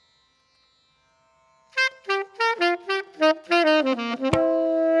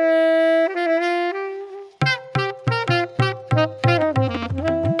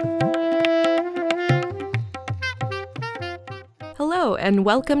and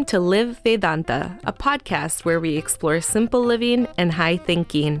welcome to Live Vedanta, a podcast where we explore simple living and high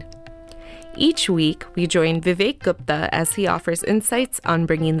thinking. Each week, we join Vivek Gupta as he offers insights on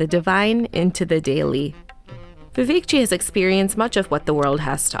bringing the divine into the daily. Vivekji has experienced much of what the world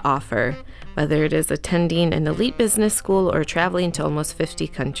has to offer, whether it is attending an elite business school or traveling to almost 50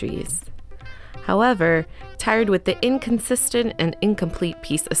 countries. However, tired with the inconsistent and incomplete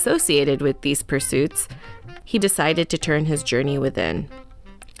peace associated with these pursuits, he decided to turn his journey within.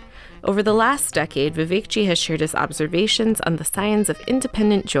 Over the last decade, Vivekji has shared his observations on the science of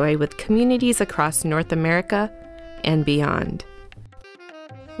independent joy with communities across North America and beyond.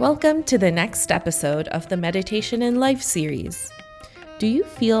 Welcome to the next episode of the Meditation in Life series. Do you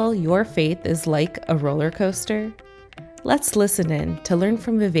feel your faith is like a roller coaster? Let's listen in to learn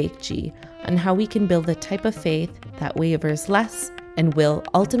from Vivekji on how we can build a type of faith that wavers less and will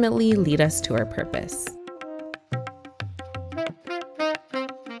ultimately lead us to our purpose.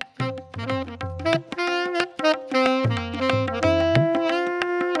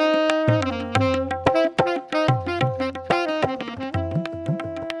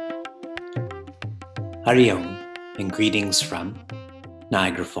 Hari Om and greetings from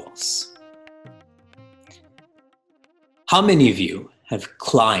Niagara Falls. How many of you have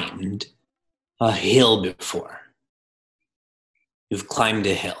climbed a hill before? You've climbed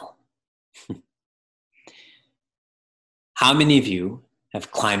a hill. How many of you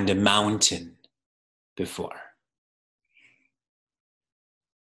have climbed a mountain before?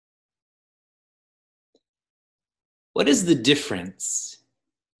 What is the difference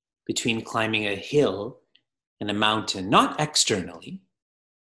between climbing a hill and a mountain? Not externally,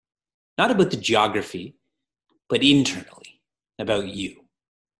 not about the geography, but internally, about you.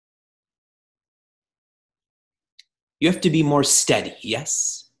 You have to be more steady,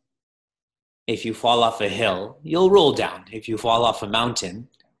 yes? If you fall off a hill, you'll roll down. If you fall off a mountain,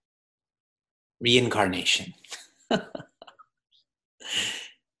 reincarnation.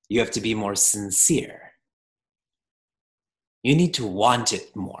 You have to be more sincere. You need to want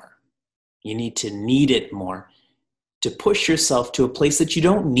it more. You need to need it more to push yourself to a place that you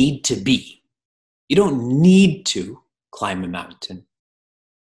don't need to be. You don't need to climb a mountain.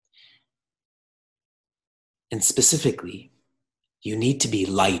 And specifically, you need to be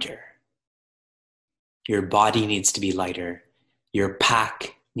lighter. Your body needs to be lighter. Your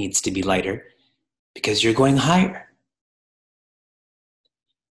pack needs to be lighter because you're going higher.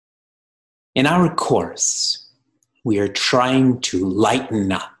 In our course, we are trying to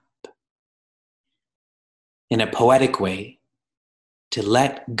lighten up in a poetic way, to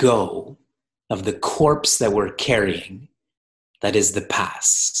let go of the corpse that we're carrying that is the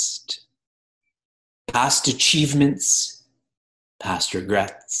past. Past achievements, past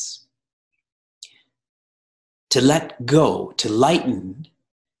regrets. To let go, to lighten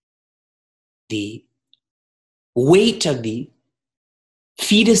the weight of the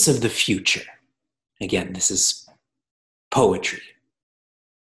fetus of the future. Again, this is poetry.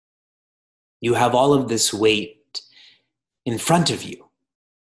 You have all of this weight in front of you,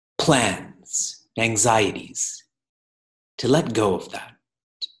 plans, anxieties, to let go of that.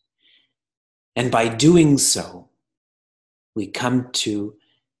 And by doing so, we come to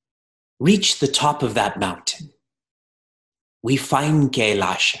reach the top of that mountain. We find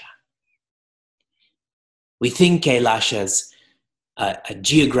Kailasha. We think Kailasha as a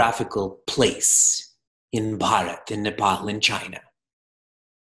geographical place in Bharat, in Nepal, in China.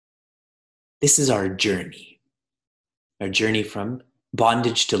 This is our journey from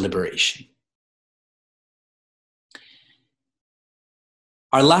bondage to liberation.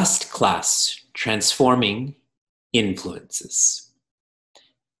 Our last class, Transforming Influences,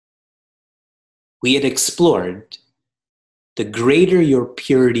 we had explored the greater your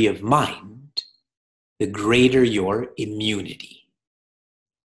purity of mind, the greater your immunity.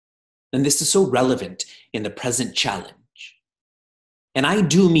 And this is so relevant in the present challenge. And I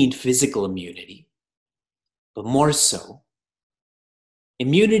do mean physical immunity, but more so,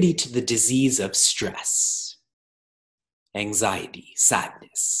 immunity to the disease of stress, anxiety,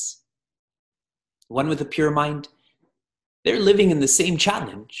 sadness. One with a pure mind, they're living in the same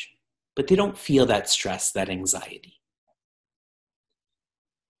challenge, but they don't feel that stress, that anxiety.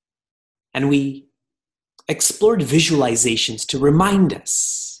 And we explored visualizations to remind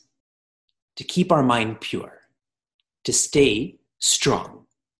us to keep our mind pure, to stay strong.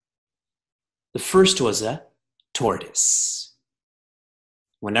 The first was a tortoise.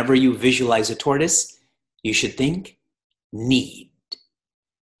 Whenever you visualize a tortoise, you should think, need.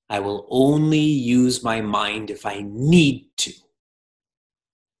 I will only use my mind if I need to.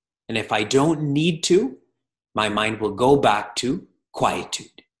 And if I don't need to, my mind will go back to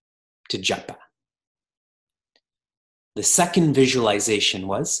quietude, to japa. The second visualization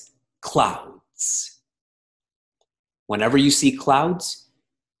was clouds. Whenever you see clouds,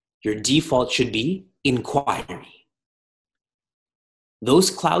 your default should be inquiry.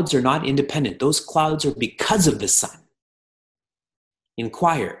 Those clouds are not independent. Those clouds are because of the sun.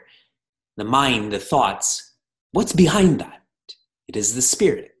 Inquire. The mind, the thoughts, what's behind that? It is the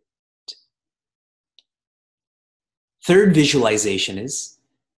spirit. Third visualization is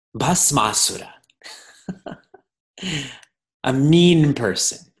Bhasmasura. A mean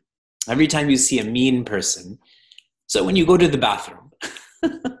person. Every time you see a mean person, so when you go to the bathroom,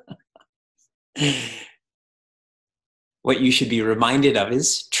 what you should be reminded of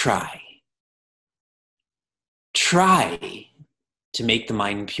is try. Try to make the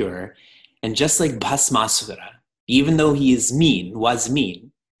mind pure. And just like Bhasmasura, even though he was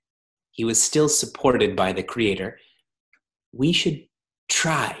mean, he was still supported by the Creator. We should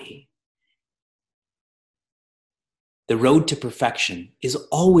try. The road to perfection is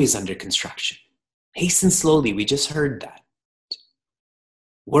always under construction. Hasten slowly, we just heard that.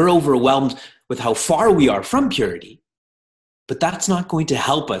 We're overwhelmed with how far we are from purity, but that's not going to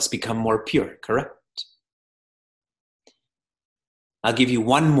help us become more pure, correct? I'll give you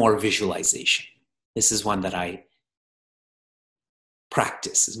one more visualization. This is one that I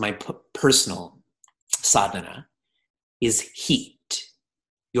practice, is my personal sadhana, is heat,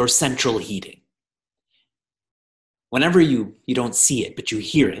 your central heating. Whenever you don't see it, but you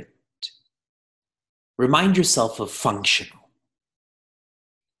hear it, remind yourself of functional.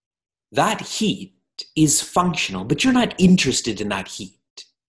 That heat is functional, but you're not interested in that heat.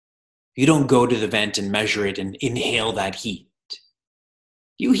 You don't go to the vent and measure it and inhale that heat.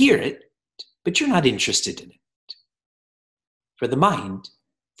 You hear it, but you're not interested in it. For the mind,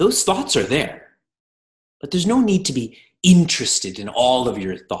 those thoughts are there, but there's no need to be interested in all of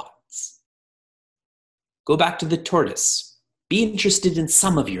your thoughts. Go back to the tortoise. Be interested in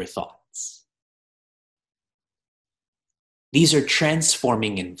some of your thoughts. These are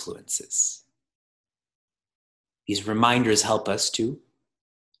transforming influences. These reminders help us to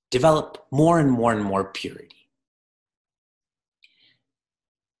develop more and more and more purity.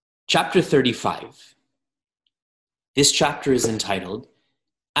 Chapter 35. This chapter is entitled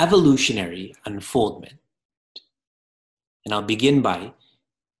Evolutionary Unfoldment. And I'll begin by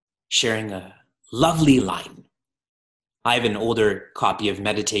sharing a lovely line. I have an older copy of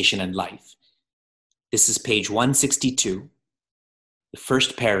Meditation and Life. This is page 162, the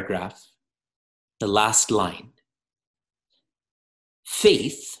first paragraph, the last line.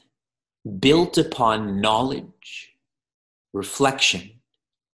 Faith built upon knowledge, reflection,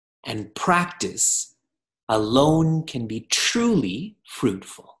 and practice alone can be truly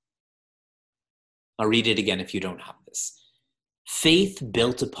fruitful. I'll read it again if you don't have this. Faith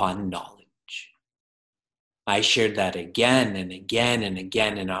built upon knowledge. I shared that again and again and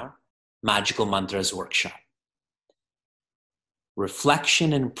again in our Magical Mantras workshop.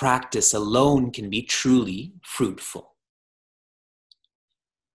 Reflection and practice alone can be truly fruitful.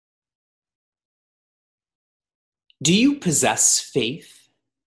 Do you possess faith?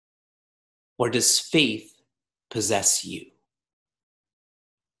 Or does faith possess you?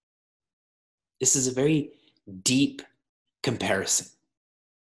 This is a very deep comparison.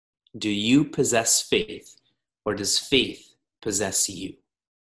 Do you possess faith, or does faith possess you?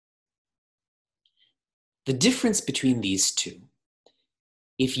 The difference between these two,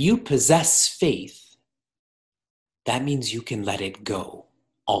 if you possess faith, that means you can let it go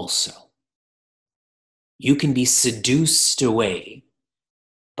also. You can be seduced away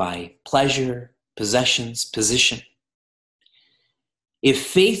by pleasure, possessions, position. If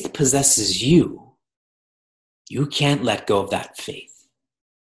faith possesses you, you can't let go of that faith.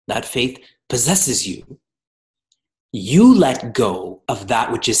 That faith possesses you. You let go of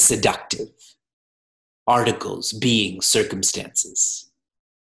that which is seductive. Articles, beings, circumstances.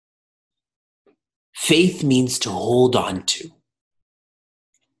 Faith means to hold on to.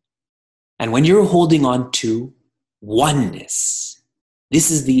 And when you're holding on to oneness, this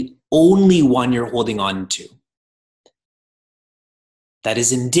is the only one you're holding on to. That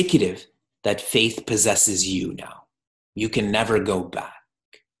is indicative that faith possesses you now. You can never go back.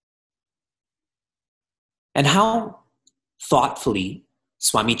 And how thoughtfully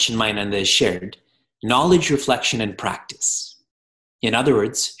Swami Chinmayananda has shared knowledge, reflection, and practice. In other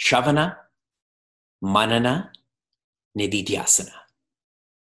words, Shravana, Manana, Nididhyasana.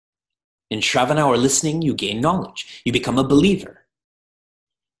 In Shravana or listening, you gain knowledge. You become a believer.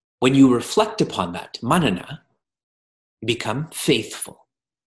 When you reflect upon that, Manana, you become faithful.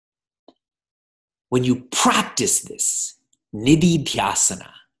 When you practice this, nididhyasana.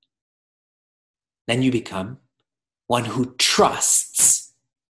 Then you become one who trusts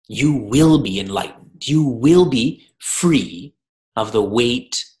you will be enlightened. You will be free of the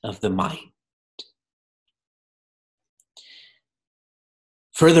weight of the mind.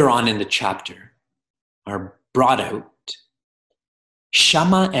 Further on in the chapter are brought out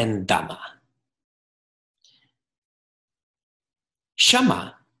Shama and Dhamma.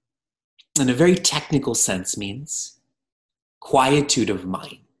 Shama, in a very technical sense, means quietude of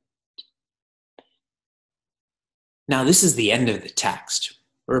mind. Now, this is the end of the text.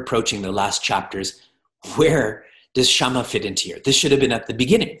 We're approaching the last chapters. Where does Shama fit into here? This should have been at the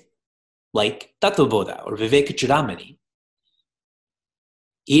beginning, like Tattvabodha or Vivekachudamani.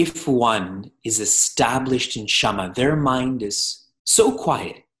 If one is established in Shama, their mind is so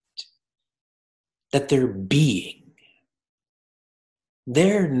quiet that they're being.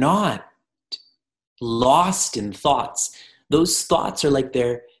 They're not lost in thoughts. Those thoughts are like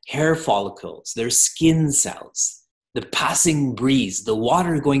their hair follicles, their skin cells, the passing breeze, the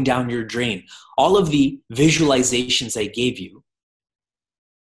water going down your drain. All of the visualizations I gave you,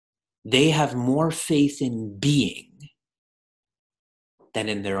 they have more faith in being than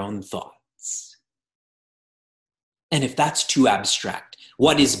in their own thoughts. And if that's too abstract,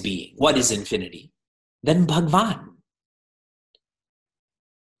 what is being? What is infinity? Then Bhagwan.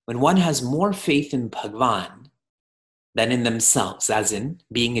 When one has more faith in Bhagwan than in themselves, as in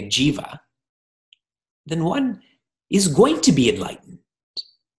being a jiva, then one is going to be enlightened.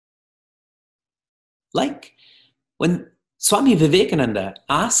 Like when Swami Vivekananda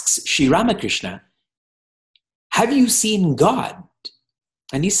asks Sri Ramakrishna, have you seen God?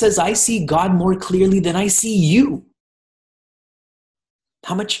 And he says, I see God more clearly than I see you.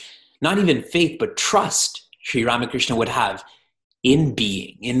 How much, not even faith, but trust Sri Ramakrishna would have in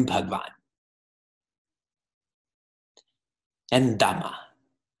being, in Bhagwan. And Dhamma.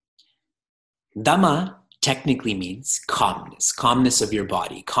 Dhamma technically means calmness, calmness of your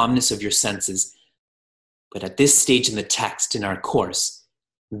body, calmness of your senses. But at this stage in the text, in our course,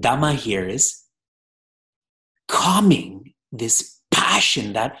 Dhamma here is calming this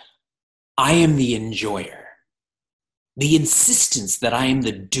passion that I am the enjoyer, the insistence that I am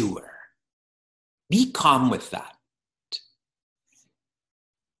the doer. Be calm with that.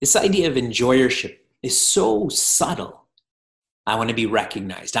 This idea of enjoyership is so subtle. I want to be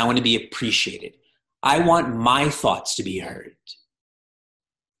recognized. I want to be appreciated. I want my thoughts to be heard.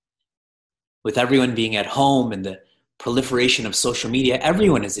 With everyone being at home and the proliferation of social media,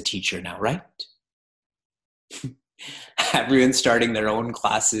 everyone is a teacher now, right? Everyone's starting their own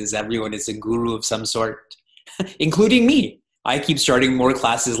classes. Everyone is a guru of some sort, including me. I keep starting more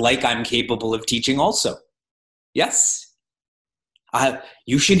classes like I'm capable of teaching also. Yes.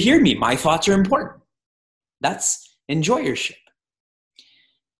 You should hear me. My thoughts are important. That's enjoyership.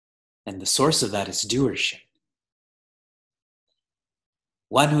 And the source of that is doership.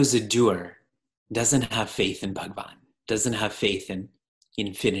 One who's a doer doesn't have faith in Bhagwan, doesn't have faith in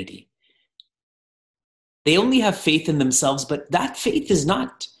infinity. They only have faith in themselves, but that faith is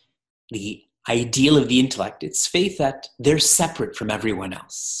not the ideal of the intellect. It's faith that they're separate from everyone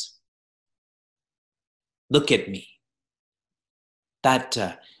else. Look at me.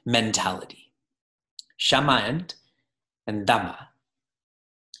 That mentality. Shama and Dhamma.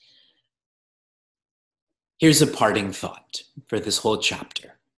 Here's a parting thought for this whole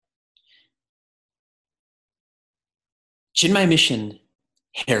chapter. Chinmaya Mission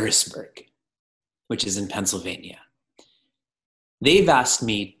Harrisburg, which is in Pennsylvania, they've asked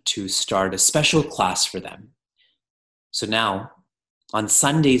me to start a special class for them. So now, on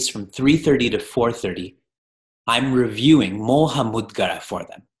Sundays from 3:30 to 4:30, I'm reviewing Moha Mudgara for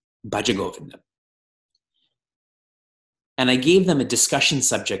them, Bhajagovindam. And I gave them a discussion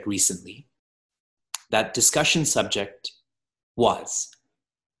subject recently. That discussion subject was,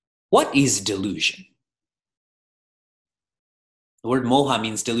 what is delusion? The word moha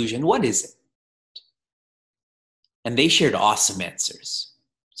means delusion. What is it? And they shared awesome answers.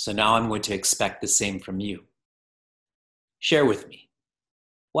 So now I'm going to expect the same from you. Share with me.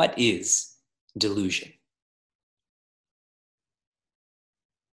 What is delusion?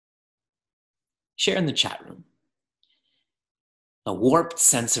 Share in the chat room. A warped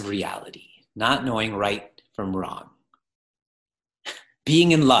sense of reality, not knowing right from wrong.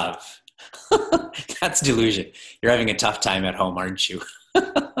 Being in love. That's delusion. You're having a tough time at home, aren't you?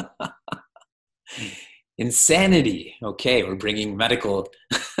 Insanity. Okay, we're bringing medical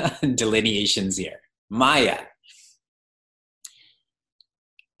delineations here. Maya.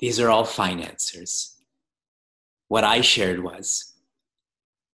 These are all fine answers. What I shared was,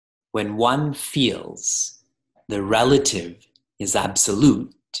 when one feels the relative is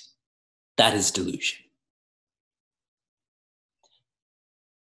absolute, that is delusion.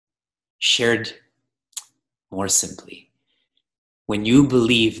 Shared more simply, when you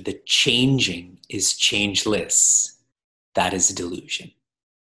believe the changing is changeless, that is delusion.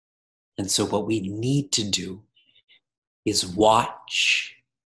 And so what we need to do is watch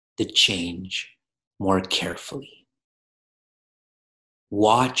the change more carefully.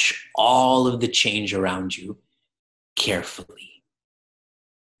 Watch all of the change around you carefully.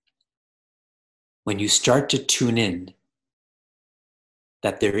 When you start to tune in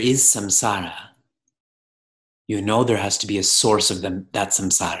that there is samsara, you know there has to be a source of that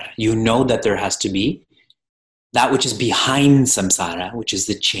samsara. You know that there has to be that which is behind samsara, which is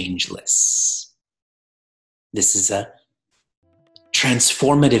the changeless. This is a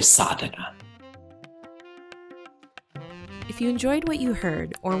transformative sadhana. If you enjoyed what you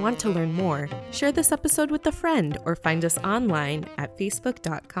heard or want to learn more, share this episode with a friend or find us online at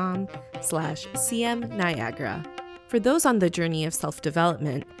facebook.com/cmniagara. For those on the journey of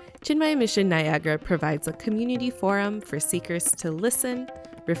self-development, Chinmaya Mission Niagara provides a community forum for seekers to listen,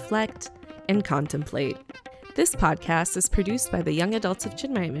 reflect, and contemplate. This podcast is produced by the Young Adults of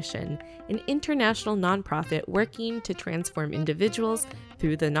Chinmaya Mission, an international nonprofit working to transform individuals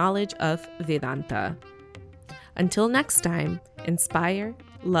through the knowledge of Vedanta. Until next time, inspire,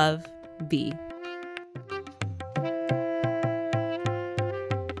 love, be.